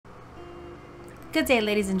Good day,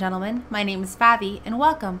 ladies and gentlemen. My name is Fabi, and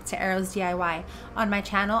welcome to Arrows DIY. On my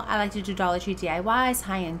channel, I like to do Dollar Tree DIYs,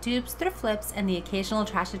 high-end dupes, thrift flips, and the occasional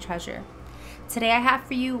trash to treasure. Today I have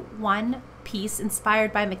for you one piece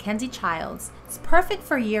inspired by MacKenzie-Childs. It's perfect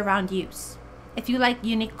for year-round use. If you like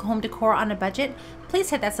unique home decor on a budget, please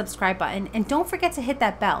hit that subscribe button, and don't forget to hit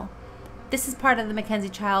that bell. This is part of the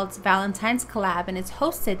MacKenzie-Childs Valentine's collab, and it's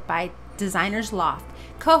hosted by Designers Loft,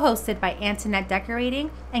 co-hosted by Antonette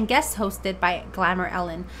Decorating, and guest hosted by Glamour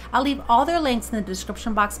Ellen. I'll leave all their links in the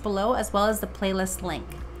description box below, as well as the playlist link.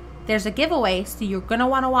 There's a giveaway, so you're going to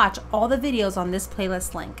want to watch all the videos on this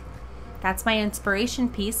playlist link. That's my inspiration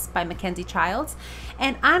piece by MacKenzie-Childs,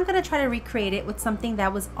 and I'm going to try to recreate it with something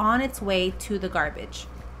that was on its way to the garbage.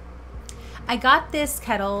 I got this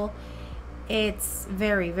kettle. It's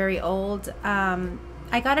very, very old.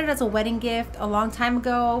 I got it as a wedding gift a long time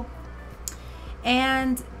ago.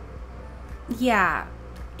 And yeah,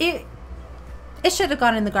 it should have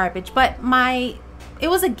gone in the garbage, but it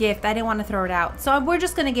was a gift. I didn't want to throw it out, so we're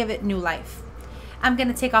just gonna give it new life. I'm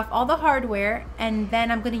gonna take off all the hardware, and then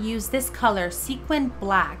I'm gonna use this color, Sequin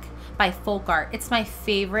Black by Folk Art. It's my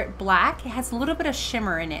favorite black. It has a little bit of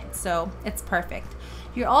shimmer in it, so it's perfect.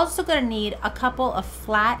 You're also gonna need a couple of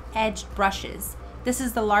flat-edged brushes. This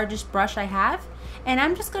is the largest brush I have, and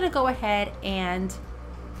I'm just gonna go ahead and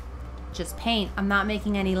just paint. I'm not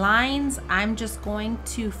making any lines. I'm just going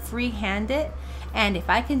to freehand it, and if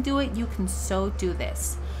I can do it, you can so do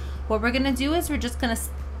this. What we're gonna do is we're just gonna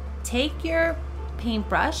take your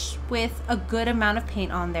paintbrush with a good amount of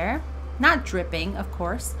paint on there, not dripping of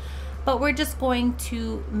course, but we're just going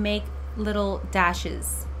to make little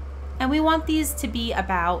dashes, and we want these to be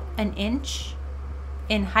about an inch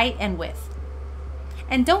in height and width.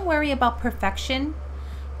 And don't worry about perfection,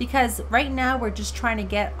 because right now we're just trying to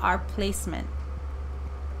get our placement.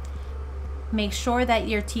 Make sure that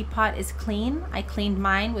your teapot is clean. I cleaned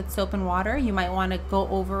mine with soap and water. You might want to go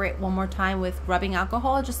over it one more time with rubbing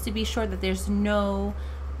alcohol, just to be sure that there's no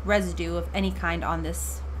residue of any kind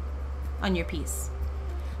on your piece.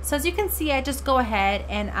 So as you can see, I just go ahead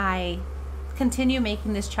and I continue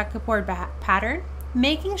making this checkerboard pattern,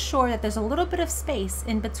 making sure that there's a little bit of space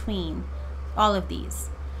in between all of these.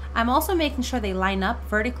 I'm also making sure they line up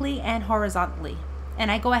vertically and horizontally.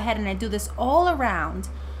 And I go ahead and I do this all around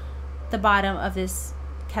the bottom of this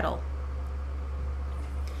kettle.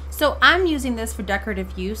 So I'm using this for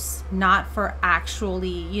decorative use, not for actually,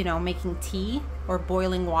 you know, making tea or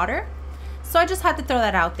boiling water. So I just had to throw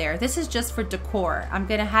that out there. This is just for decor. I'm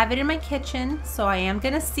gonna have it in my kitchen, so I am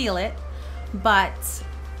gonna seal it, but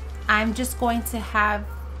I'm just going to have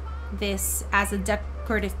this as a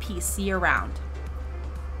decorative piece year round.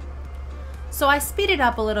 So I speed it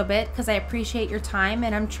up a little bit because I appreciate your time,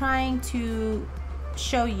 and I'm trying to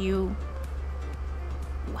show you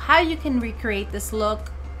how you can recreate this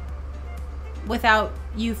look without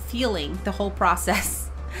you feeling the whole process.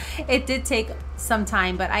 It did take some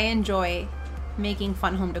time, but I enjoy making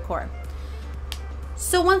fun home decor.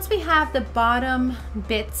 So once we have the bottom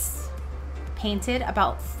bits painted,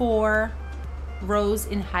 about 4 rows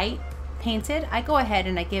in height painted, I go ahead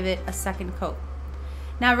and I give it a second coat.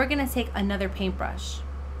 Now we're gonna take another paintbrush.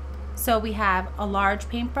 So we have a large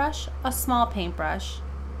paintbrush, a small paintbrush,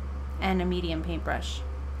 and a medium paintbrush.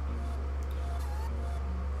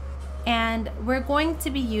 And we're going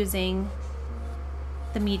to be using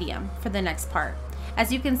the medium for the next part.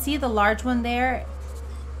 As you can see, the large one there,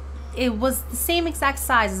 it was the same exact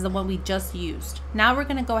size as the one we just used. Now we're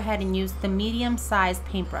gonna go ahead and use the medium-sized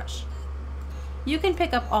paintbrush. You can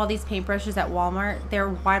pick up all these paintbrushes at Walmart. They're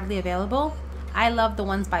widely available. I love the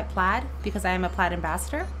ones by Plaid because I am a Plaid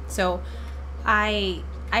ambassador. So I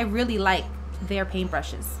really like their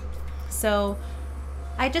paintbrushes. So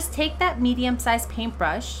I just take that medium-sized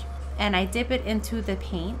paintbrush and I dip it into the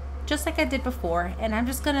paint just like I did before, and I'm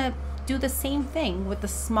just gonna do the same thing with the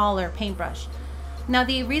smaller paintbrush. Now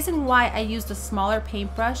the reason why I used a smaller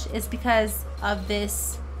paintbrush is because of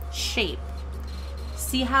this shape.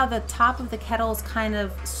 See how the top of the kettle is kind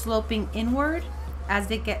of sloping inward as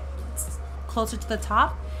it gets closer to the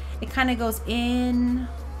top? It kind of goes in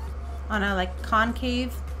on a like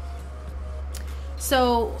concave.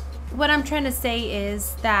 So what I'm trying to say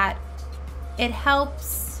is that it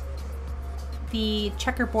helps the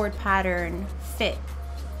checkerboard pattern fit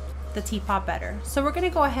the teapot better. So we're gonna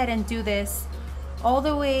go ahead and do this all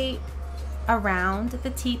the way around the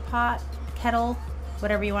teapot, kettle,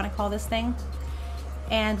 whatever you want to call this thing.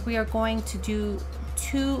 And we are going to do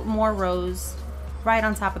 2 more rows right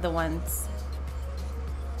on top of the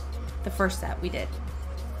first set we did.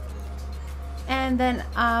 And then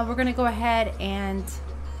we're gonna go ahead and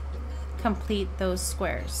complete those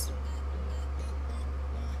squares.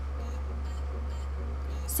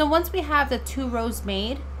 So once we have the 2 rows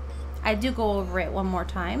made, I do go over it one more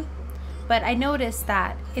time, but I noticed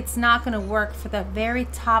that it's not going to work for the very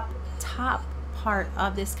top part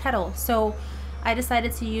of this kettle. So I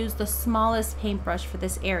decided to use the smallest paintbrush for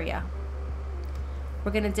this area.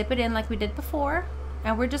 We're going to dip it in like we did before,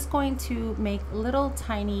 and we're just going to make little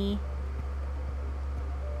tiny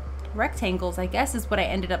rectangles, I guess is what I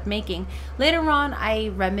ended up making. Later on I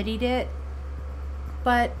remedied it,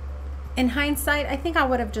 but in hindsight I think I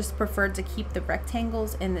would have just preferred to keep the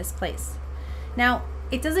rectangles in this place. Now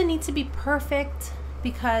it doesn't need to be perfect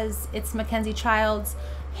because it's MacKenzie-Childs,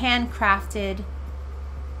 handcrafted,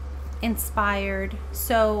 inspired,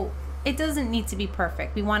 so it doesn't need to be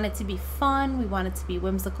perfect. We want it to be fun, we want it to be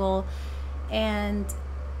whimsical, and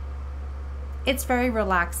it's very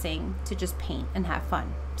relaxing to just paint and have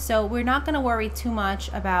fun. So we're not going to worry too much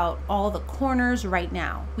about all the corners right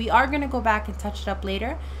now. We are going to go back and touch it up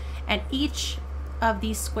later, and each of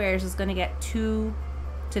these squares is going to get 2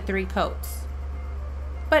 to 3 coats.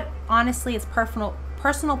 But honestly, it's personal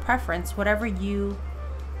preference, whatever you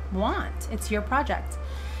want. It's your project.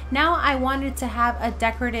 Now I wanted to have a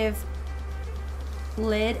decorative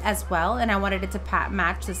lid as well, and I wanted it to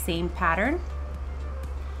match the same pattern.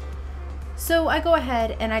 So I go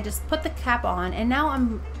ahead and I just put the cap on, and now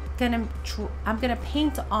I'm gonna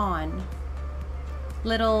paint on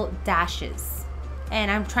little dashes, and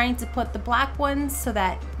I'm trying to put the black ones so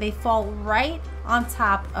that they fall right on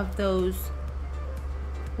top of those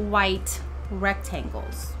white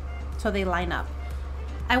rectangles so they line up.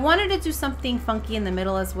 I wanted to do something funky in the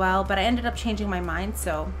middle as well, but I ended up changing my mind,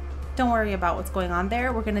 so don't worry about what's going on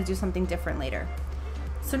there. We're gonna do something different later.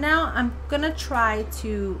 So now I'm gonna try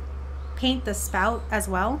to paint the spout as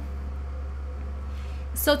well.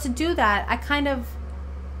 So to do that, I kind of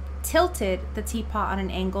tilted the teapot on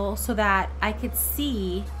an angle so that I could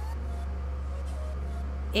see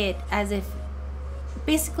it as if,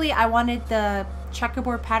 basically I wanted the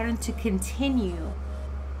checkerboard pattern to continue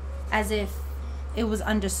as if it was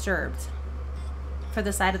undisturbed for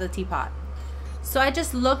the side of the teapot. So I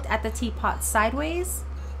just looked at the teapot sideways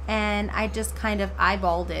and I just kind of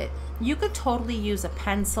eyeballed it. You could totally use a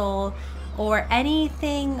pencil or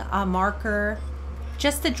anything, a marker,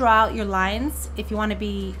 just to draw out your lines if you want to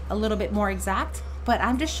be a little bit more exact, but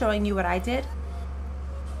I'm just showing you what I did.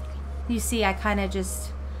 You see, I kind of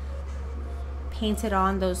just painted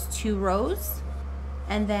on those 2 rows,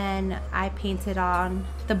 and then I painted on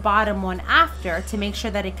the bottom one after to make sure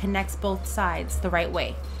that it connects both sides the right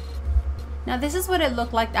way. Now this is what it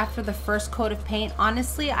looked like after the first coat of paint.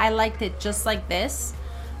 Honestly, I liked it just like this,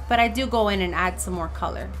 but I do go in and add some more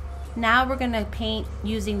color. Now we're gonna paint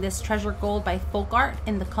using this Treasure Gold by Folk Art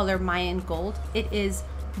in the color Mayan Gold. It is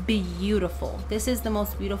beautiful. This is the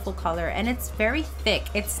most beautiful color, and it's very thick.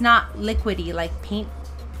 It's not liquidy like paint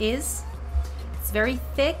is. It's very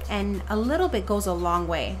thick, and a little bit goes a long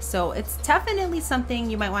way. So it's definitely something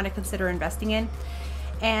you might want to consider investing in.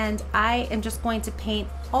 And I am just going to paint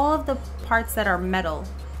all of the parts that are metal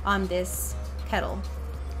on this kettle.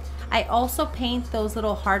 I also paint those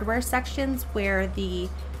little hardware sections where the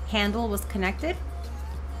handle was connected,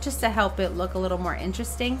 just to help it look a little more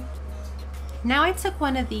interesting. Now I took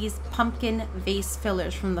one of these pumpkin vase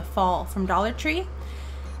fillers from the fall from Dollar Tree.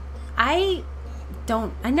 I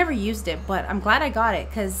never used it, but I'm glad I got it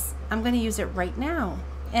because I'm going to use it right now,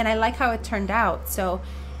 and I like how it turned out. So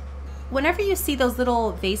whenever you see those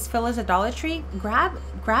little vase fillers at Dollar Tree, grab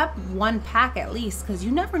 1 pack at least, because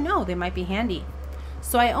you never know, they might be handy.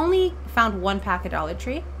 So I only found 1 pack at Dollar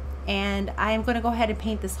Tree, and I am going to go ahead and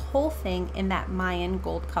paint this whole thing in that Mayan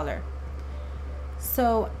gold color.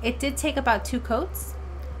 So it did take about 2 coats,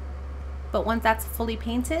 but once that's fully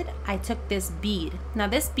painted, I took this bead. Now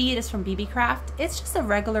this bead is from BB Craft. It's just a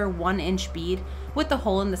regular 1-inch bead with a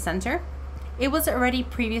hole in the center. It was already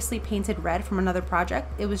previously painted red from another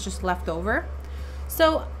project. It was just left over.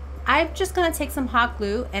 So I'm just gonna take some hot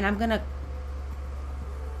glue, and I'm gonna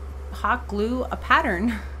hot glue a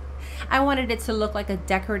pattern. I wanted it to look like a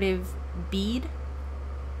decorative bead.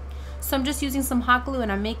 So I'm just using some hot glue,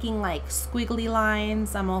 and I'm making like squiggly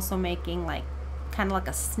lines. I'm also making like kind of like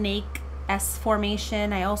a snake S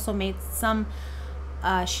formation. I also made some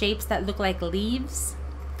shapes that look like leaves,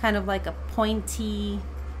 kind of like a pointy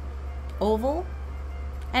oval,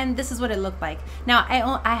 and this is what it looked like. Now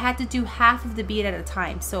I had to do half of the bead at a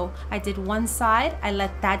time, so I did one side, I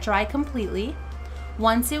let that dry completely.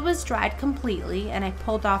 Once it was dried completely and I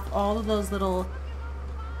pulled off all of those little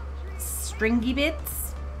stringy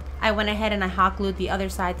bits, I went ahead and I hot glued the other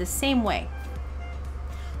side the same way.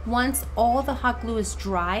 Once all the hot glue is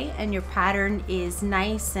dry and your pattern is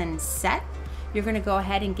nice and set, you're gonna go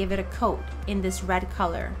ahead and give it a coat in this red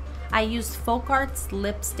color. I used Folk Art's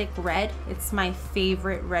Lipstick Red. It's my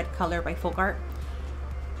favorite red color by Folk Art.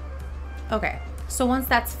 Okay, so once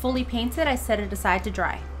that's fully painted, I set it aside to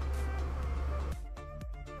dry.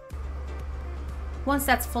 Once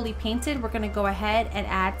that's fully painted, we're gonna go ahead and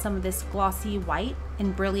add some of this glossy white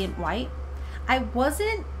and brilliant white.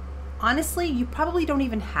 Honestly, you probably don't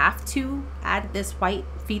even have to add this white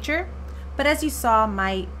feature, but as you saw,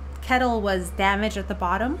 my kettle was damaged at the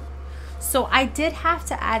bottom, so I did have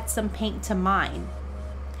to add some paint to mine.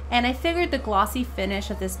 And I figured the glossy finish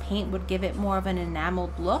of this paint would give it more of an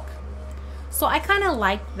enameled look. So I kind of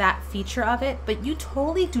like that feature of it, but you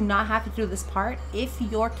totally do not have to do this part if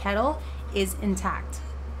your kettle is intact.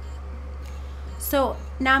 So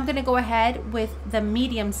now I'm gonna go ahead with the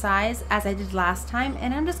medium size as I did last time,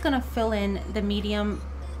 and I'm just gonna fill in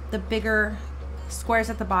the bigger squares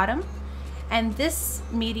at the bottom. And this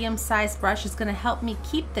medium sized brush is gonna help me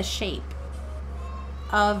keep the shape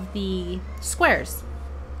of the squares.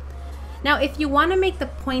 Now, if you wanna make the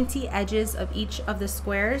pointy edges of each of the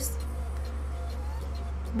squares,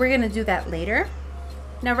 we're gonna do that later.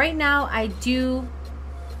 Now, right now, I do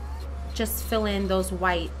just fill in those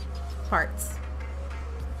white parts.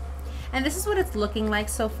 And this is what it's looking like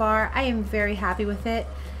so far. I am very happy with it.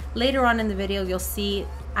 Later on in the video, you'll see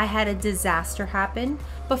I had a disaster happen,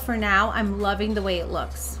 but for now, I'm loving the way it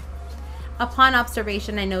looks. Upon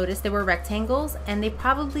observation, I noticed there were rectangles and they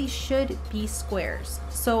probably should be squares.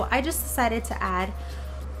 So I just decided to add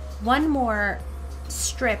one more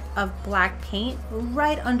strip of black paint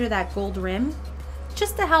right under that gold rim,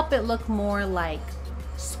 just to help it look more like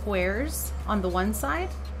squares on the one side.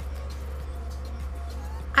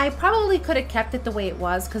 I probably could have kept it the way it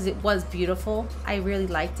was because it was beautiful. I really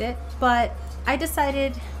liked it, but I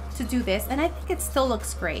decided to do this and I think it still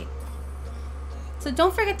looks great. So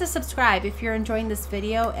don't forget to subscribe if you're enjoying this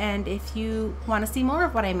video and if you want to see more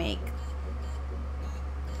of what I make.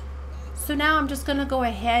 So now I'm just gonna go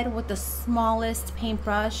ahead with the smallest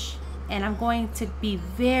paintbrush and I'm going to be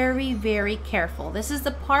very, very careful. This is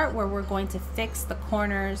the part where we're going to fix the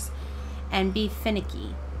corners and be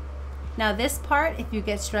finicky. Now this part, if you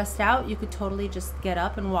get stressed out, you could totally just get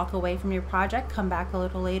up and walk away from your project, come back a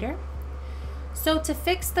little later. So to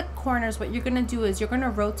fix the corners, what you're gonna do is you're gonna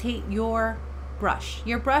rotate your brush.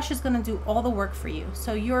 Your brush is gonna do all the work for you.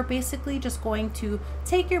 So you're basically just going to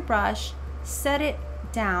take your brush, set it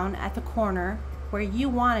down at the corner where you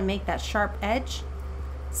wanna make that sharp edge,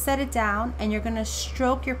 set it down, and you're gonna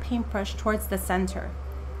stroke your paintbrush towards the center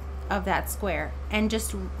of that square. And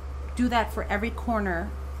just do that for every corner,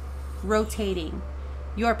 rotating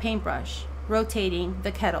your paintbrush, rotating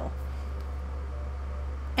the kettle,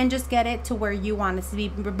 and just get it to where you want it to be.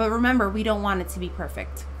 But remember, we don't want it to be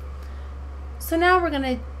perfect. So now we're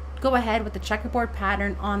gonna go ahead with the checkerboard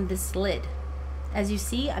pattern on this lid. As you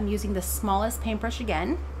see, I'm using the smallest paintbrush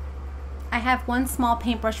again. I have one small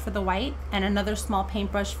paintbrush for the white and another small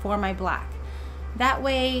paintbrush for my black. That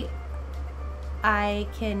way I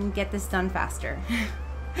can get this done faster.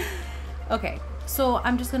 Okay. So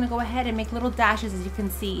I'm just gonna go ahead and make little dashes, as you can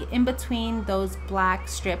see, in between those black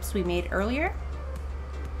strips we made earlier.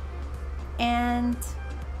 And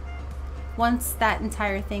once that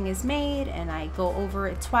entire thing is made, and I go over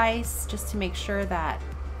it twice just to make sure that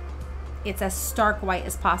it's as stark white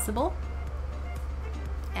as possible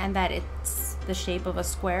and that it's the shape of a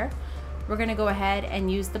square, we're gonna go ahead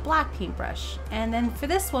and use the black paintbrush. And then for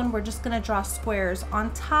this one, we're just gonna draw squares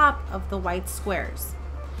on top of the white squares.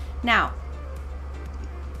 Now,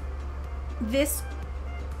 this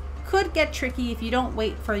could get tricky if you don't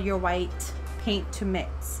wait for your white paint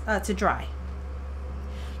to dry.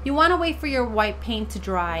 You want to wait for your white paint to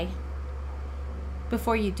dry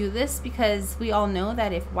before you do this, because we all know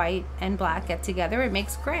that if white and black get together, it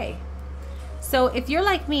makes gray. So if you're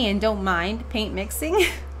like me and don't mind paint mixing,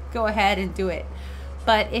 go ahead and do it.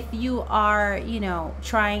 But if you are,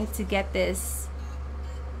 trying to get this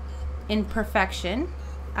in perfection,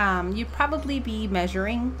 you'd probably be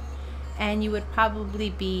measuring, and you would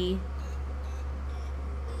probably be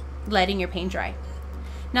letting your paint dry.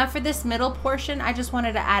 Now for this middle portion, I just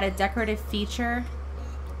wanted to add a decorative feature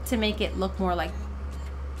to make it look more like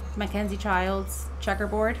MacKenzie-Childs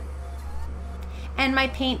checkerboard. And my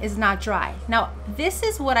paint is not dry. Now this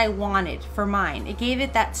is what I wanted for mine. It gave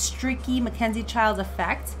it that streaky MacKenzie-Childs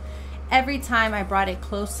effect every time I brought it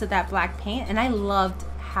close to that black paint, and I loved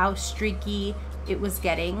how streaky it was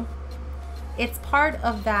getting. It's part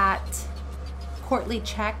of that courtly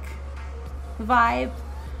check vibe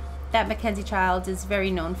that MacKenzie-Childs is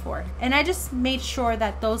very known for. And I just made sure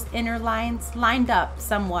that those inner lines lined up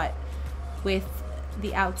somewhat with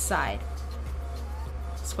the outside.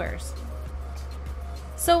 squares.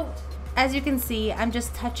 So as you can see, I'm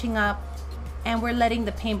just touching up and we're letting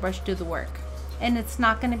the paintbrush do the work. And it's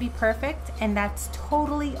not going to be perfect, and that's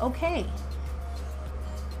totally okay.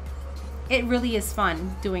 It really is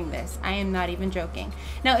fun doing this. I am not even joking.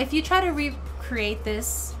 Now, if you try to recreate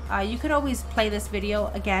this, you could always play this video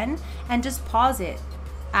again and just pause it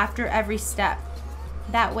after every step.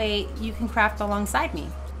 That way you can craft alongside me.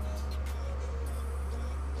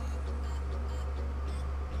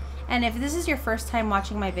 And if this is your first time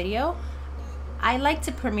watching my video, I like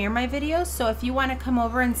to premiere my videos, so if you want to come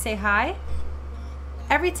over and say hi,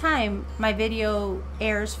 every time my video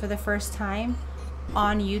airs for the first time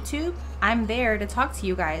on YouTube, I'm there to talk to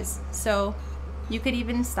you guys. So you could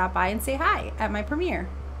even stop by and say hi at my premiere.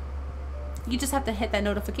 You just have to hit that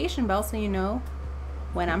notification bell so you know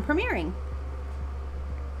when I'm premiering.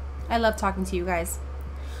 I love talking to you guys.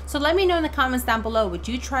 So let me know in the comments down below, would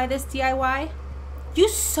you try this DIY? You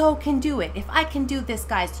so can do it. If I can do this,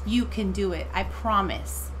 guys, you can do it. I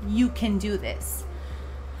promise. You can do this.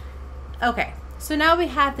 Okay, so now we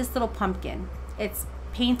have this little pumpkin. It's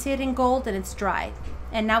painted in gold and it's dried.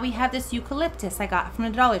 And now we have this eucalyptus I got from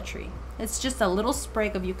the Dollar Tree. It's just a little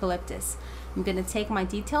sprig of eucalyptus. I'm gonna take my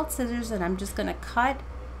detailed scissors and I'm just gonna cut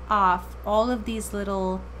off all of these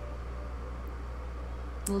little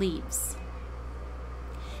leaves.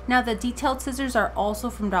 Now the detailed scissors are also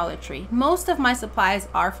from Dollar Tree. Most of my supplies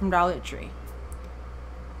are from Dollar Tree.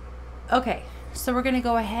 Okay, so we're gonna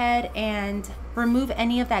go ahead and remove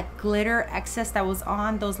any of that glitter excess that was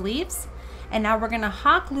on those leaves. And now we're gonna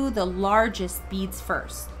hot glue the largest beads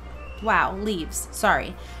first. Wow, leaves,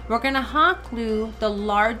 sorry. We're gonna hot glue the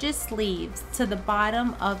largest leaves to the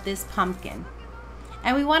bottom of this pumpkin.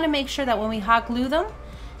 And we wanna make sure that when we hot glue them,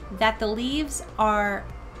 that the leaves are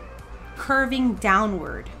curving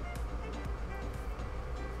downward.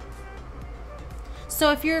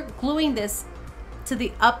 So if you're gluing this to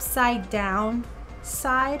the upside down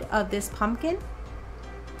side of this pumpkin,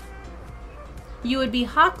 you would be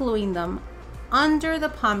hot gluing them under the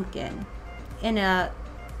pumpkin in a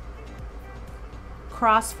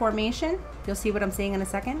cross formation. You'll see what I'm saying in a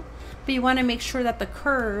second. But you want to make sure that the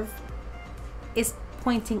curve is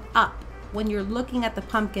pointing up when you're looking at the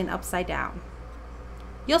pumpkin upside down.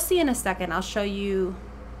 You'll see in a second. I'll show you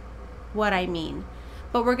what I mean.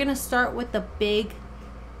 But we're going to start with the big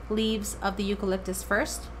leaves of the eucalyptus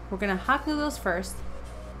first. We're going to hot glue those first.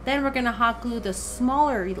 Then we're going to hot glue the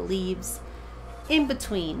smaller leaves in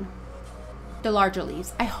between the larger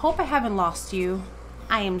leaves. I hope I haven't lost you.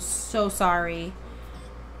 I am so sorry.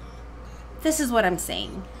 This is what I'm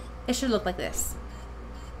saying. It should look like this.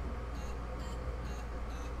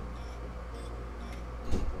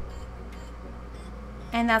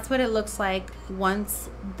 And that's what it looks like once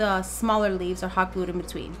the smaller leaves are hot glued in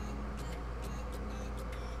between.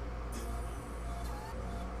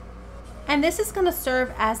 And this is going to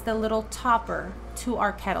serve as the little topper to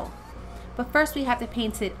our kettle. But first we have to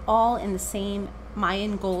paint it all in the same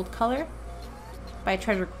Mayan gold color by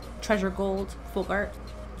Treasure Gold, Folk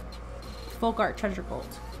Art Treasure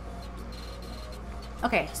Gold.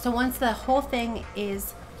 Okay, so once the whole thing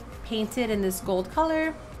is painted in this gold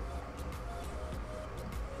color,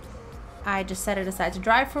 I just set it aside to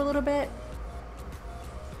dry for a little bit.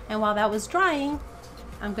 And while that was drying,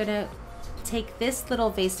 I'm gonna take this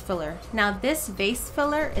little vase filler. Now this vase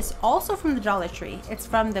filler is also from the Dollar Tree. It's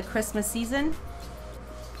from the Christmas season.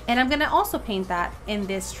 And I'm gonna also paint that in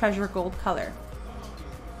this Treasure Gold color.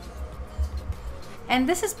 And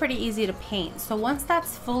this is pretty easy to paint. So once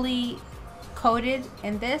that's fully coated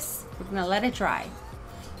in this, we're gonna let it dry.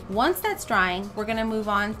 Once that's drying, we're gonna move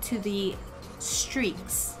on to the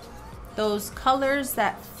streaks. Those colors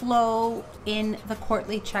that flow in the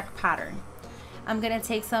courtly check pattern. I'm gonna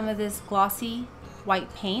take some of this glossy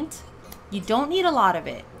white paint. You don't need a lot of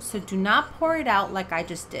it, so do not pour it out like I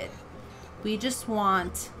just did. We just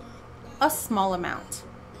want a small amount.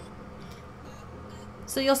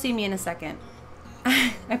 So you'll see me in a second.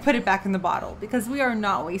 I put it back in the bottle because we are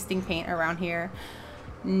not wasting paint around here.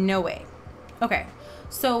 No way. Okay,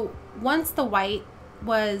 so once the white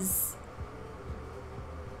was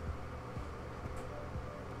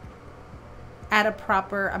at a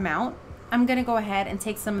proper amount, I'm gonna go ahead and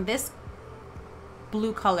take some of this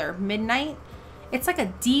blue color, Midnight. It's like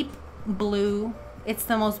a deep blue. It's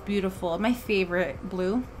the most beautiful, my favorite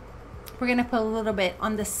blue. We're gonna put a little bit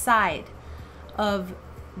on the side of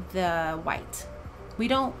the white. We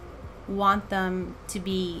don't want them to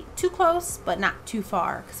be too close, but not too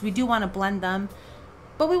far, because we do want to blend them,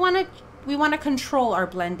 but we want to control our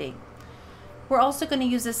blending. We're also going to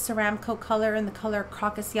use this Ceramcoat color in the color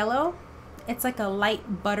Crocus Yellow. It's like a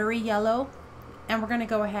light buttery yellow. and we're going to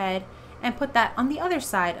go ahead and put that on the other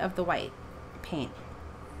side of the white paint.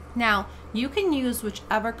 Now, you can use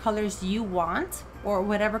whichever colors you want or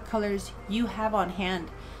whatever colors you have on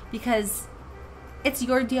hand, because it's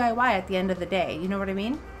your DIY at the end of the day. You know what I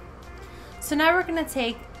mean? So now we're going to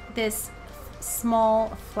take this small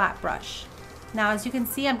flat brush. Now, as you can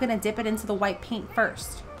see, I'm going to dip it into the white paint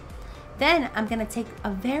first. Then I'm going to take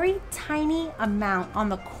a very tiny amount on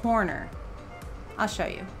the corner. I'll show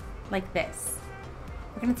you, like this.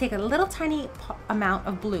 We're going to take a little tiny amount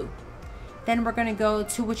of blue. Then we're going to go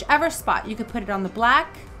to whichever spot. You could put it on the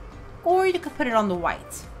black, or you could put it on the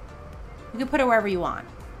white. You can put it wherever you want.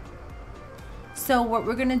 So what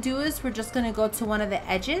we're going to do is we're just going to go to one of the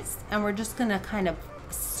edges, and we're just going to kind of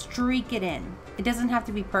streak it in. It doesn't have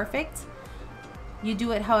to be perfect. You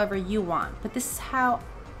do it however you want. But this is how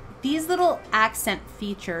these little accent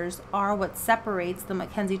features are what separates the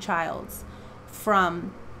MacKenzie-Childs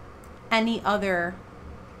from any other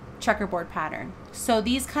checkerboard pattern. So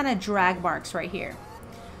these kind of drag marks right here.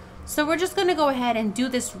 So we're just going to go ahead and do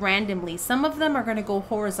this randomly. Some of them are going to go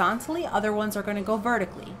horizontally, other ones are going to go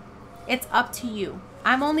vertically. It's up to you.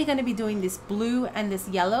 I'm only going to be doing this blue and this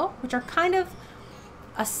yellow, which are kind of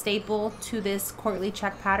a staple to this courtly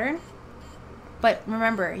check pattern. But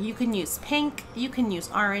remember, you can use pink, you can use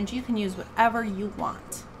orange, you can use whatever you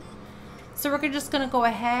want. So we're just going to go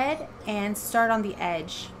ahead and start on the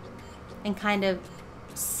edge and kind of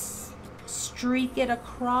streak it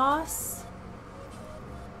across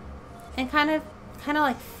and kind of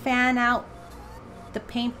like fan out the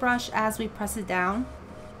paintbrush as we press it down.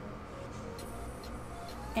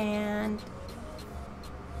 And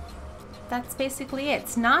that's basically it.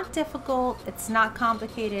 It's not difficult, it's not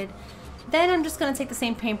complicated. Then I'm just going to take the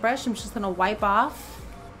same paintbrush, I'm just going to wipe off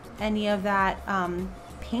any of that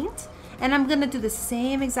paint, and I'm going to do the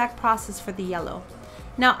same exact process for the yellow.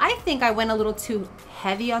 Now I think I went a little too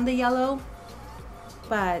heavy on the yellow,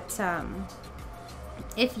 but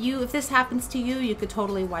if this happens to you, you could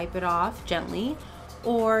totally wipe it off gently,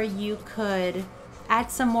 or you could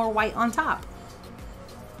add some more white on top.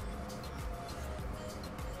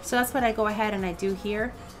 So that's what I go ahead and I do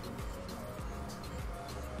here.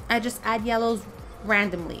 I just add yellows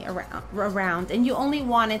randomly around, and you only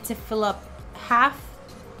want it to fill up half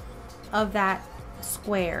of that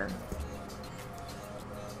square.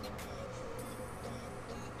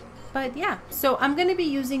 But yeah, so I'm going to be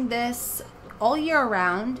using this all year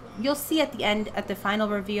round. You'll see at the end, at the final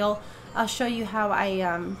reveal, I'll show you how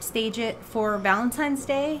I stage it for Valentine's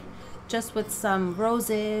Day, just with some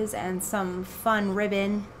roses and some fun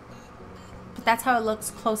ribbon. But that's how it looks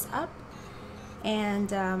close up,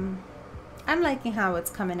 and I'm liking how it's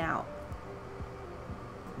coming out.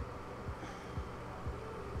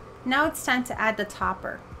 Now it's time to add the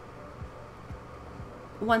topper.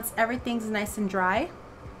 Once everything's nice and dry,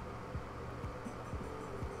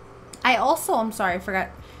 I'm sorry, I forgot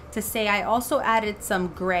to say, I also added some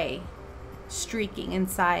gray streaking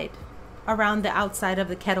inside around the outside of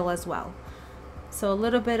the kettle as well. So a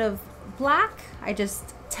little bit of black, I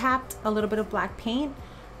just tapped a little bit of black paint.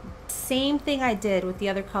 Same thing I did with the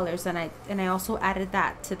other colors, and I also added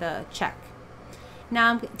that to the check. Now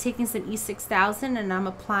I'm taking some E6000 and I'm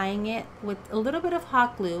applying it with a little bit of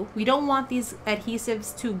hot glue. We don't want these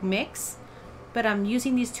adhesives to mix, but I'm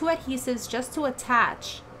using these two adhesives just to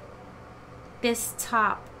attach this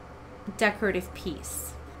top decorative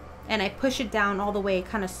piece. And I push it down all the way,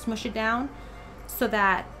 kind of smush it down so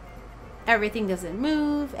that everything doesn't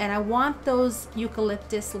move. And I want those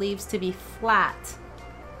eucalyptus leaves to be flat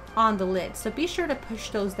on the lid, so be sure to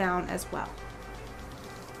push those down as well.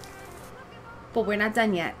 But we're not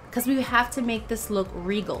done yet, because we have to make this look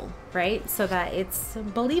regal, right? So that it's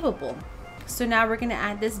believable. So now we're gonna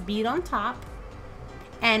add this bead on top.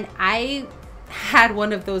 And I had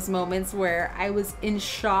one of those moments where I was in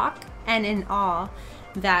shock and in awe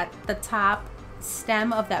that the top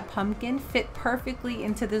stem of that pumpkin fit perfectly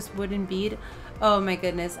into this wooden bead. Oh my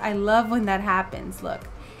goodness, I love when that happens. Look,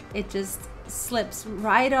 it just slips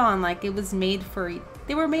right on, like it was made for,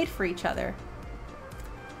 they were made for each other.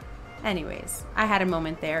 Anyways, I had a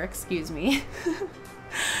moment there, excuse me.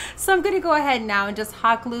 So I'm gonna go ahead now and just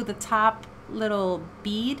hot glue the top little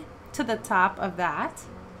bead to the top of that.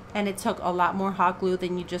 And it took a lot more hot glue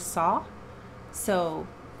than you just saw. So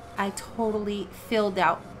I totally filled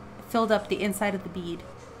up the inside of the bead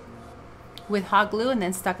with hot glue and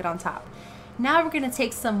then stuck it on top. Now we're gonna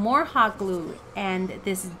take some more hot glue and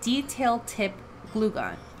this detail tip glue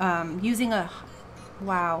gun, using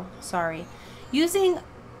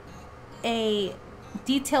a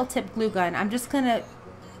detail tip glue gun.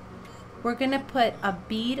 We're gonna put a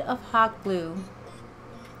bead of hot glue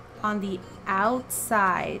on the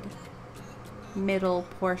outside middle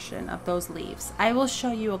portion of those leaves. I will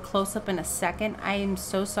show you a close-up in a second. I am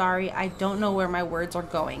so sorry. I don't know where my words are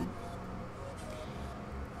going.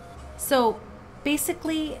 So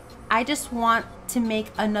basically, I just want to make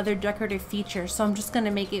another decorative feature, so I'm just going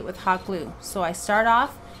to make it with hot glue. So I start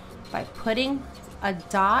off by putting a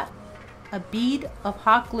bead of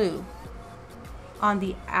hot glue on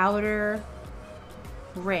the outer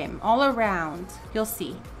rim, all around. You'll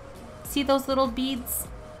see those little beads?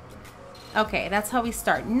 Okay, that's how we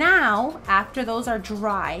start. Now, after those are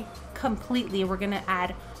dry completely, we're gonna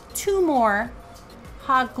add 2 more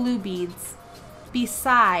hot glue beads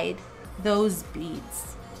beside those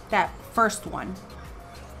beads, that first one.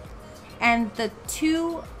 And the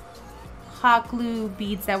 2 hot glue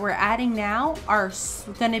beads that we're adding now are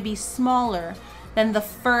gonna be smaller than the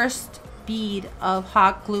first bead of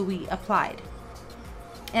hot glue we applied.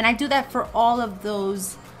 And I do that for all of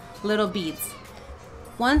those little beads.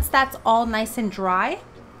 Once that's all nice and dry,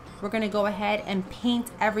 we're gonna go ahead and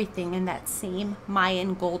paint everything in that same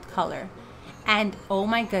Mayan gold color. And oh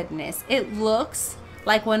my goodness, it looks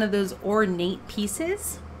like one of those ornate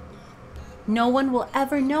pieces. No one will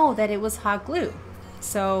ever know that it was hot glue.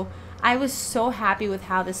 So I was so happy with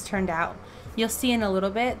how this turned out. You'll see in a little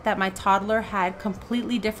bit that my toddler had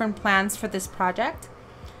completely different plans for this project.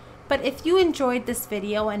 But if you enjoyed this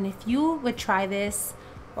video and if you would try this,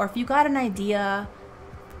 or if you got an idea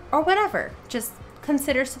or whatever, just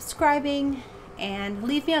consider subscribing and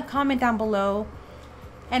leave me a comment down below.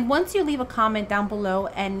 And once you leave a comment down below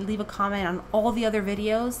and leave a comment on all the other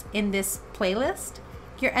videos in this playlist,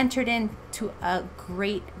 you're entered into a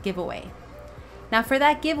great giveaway. Now for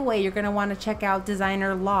that giveaway, you're gonna wanna check out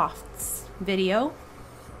designer Loft's video.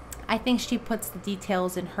 I think she puts the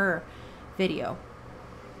details in her video.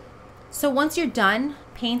 So once you're done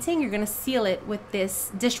painting, you're gonna seal it with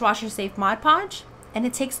this dishwasher safe Mod Podge, and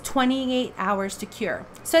it takes 28 hours to cure.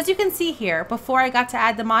 So as you can see here, before I got to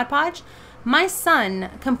add the Mod Podge, my son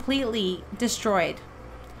completely destroyed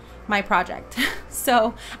my project.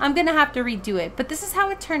 So I'm gonna have to redo it, but this is how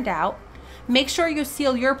it turned out. Make sure you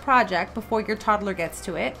seal your project before your toddler gets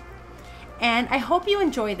to it. And I hope you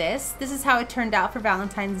enjoy this. This is how it turned out for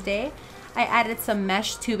Valentine's Day. I added some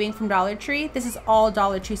mesh tubing from Dollar Tree. This is all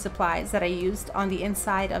Dollar Tree supplies that I used on the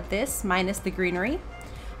inside of this, minus the greenery.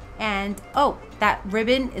 And oh, that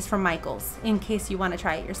ribbon is from Michaels, in case you want to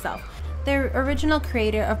try it yourself. The original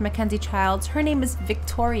creator of MacKenzie-Childs, her name is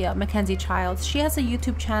Victoria MacKenzie-Childs. She has a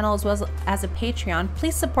YouTube channel as well as a Patreon.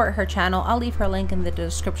 Please support her channel. I'll leave her link in the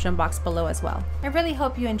description box below as well. I really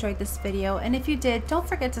hope you enjoyed this video, and if you did, don't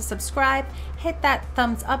forget to subscribe, hit that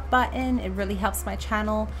thumbs up button. It really helps my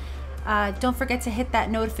channel. Don't forget to hit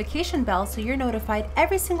that notification bell so you're notified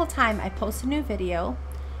every single time I post a new video.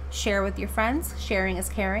 Share with your friends. Sharing is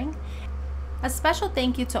caring. A special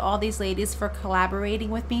thank you to all these ladies for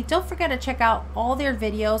collaborating with me. Don't forget to check out all their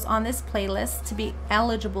videos on this playlist to be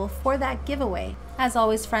eligible for that giveaway. As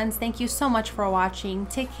always, friends, thank you so much for watching.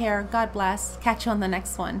 Take care. God bless. Catch you on the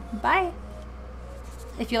next one. Bye.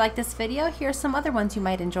 If you like this video, here are some other ones you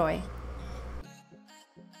might enjoy.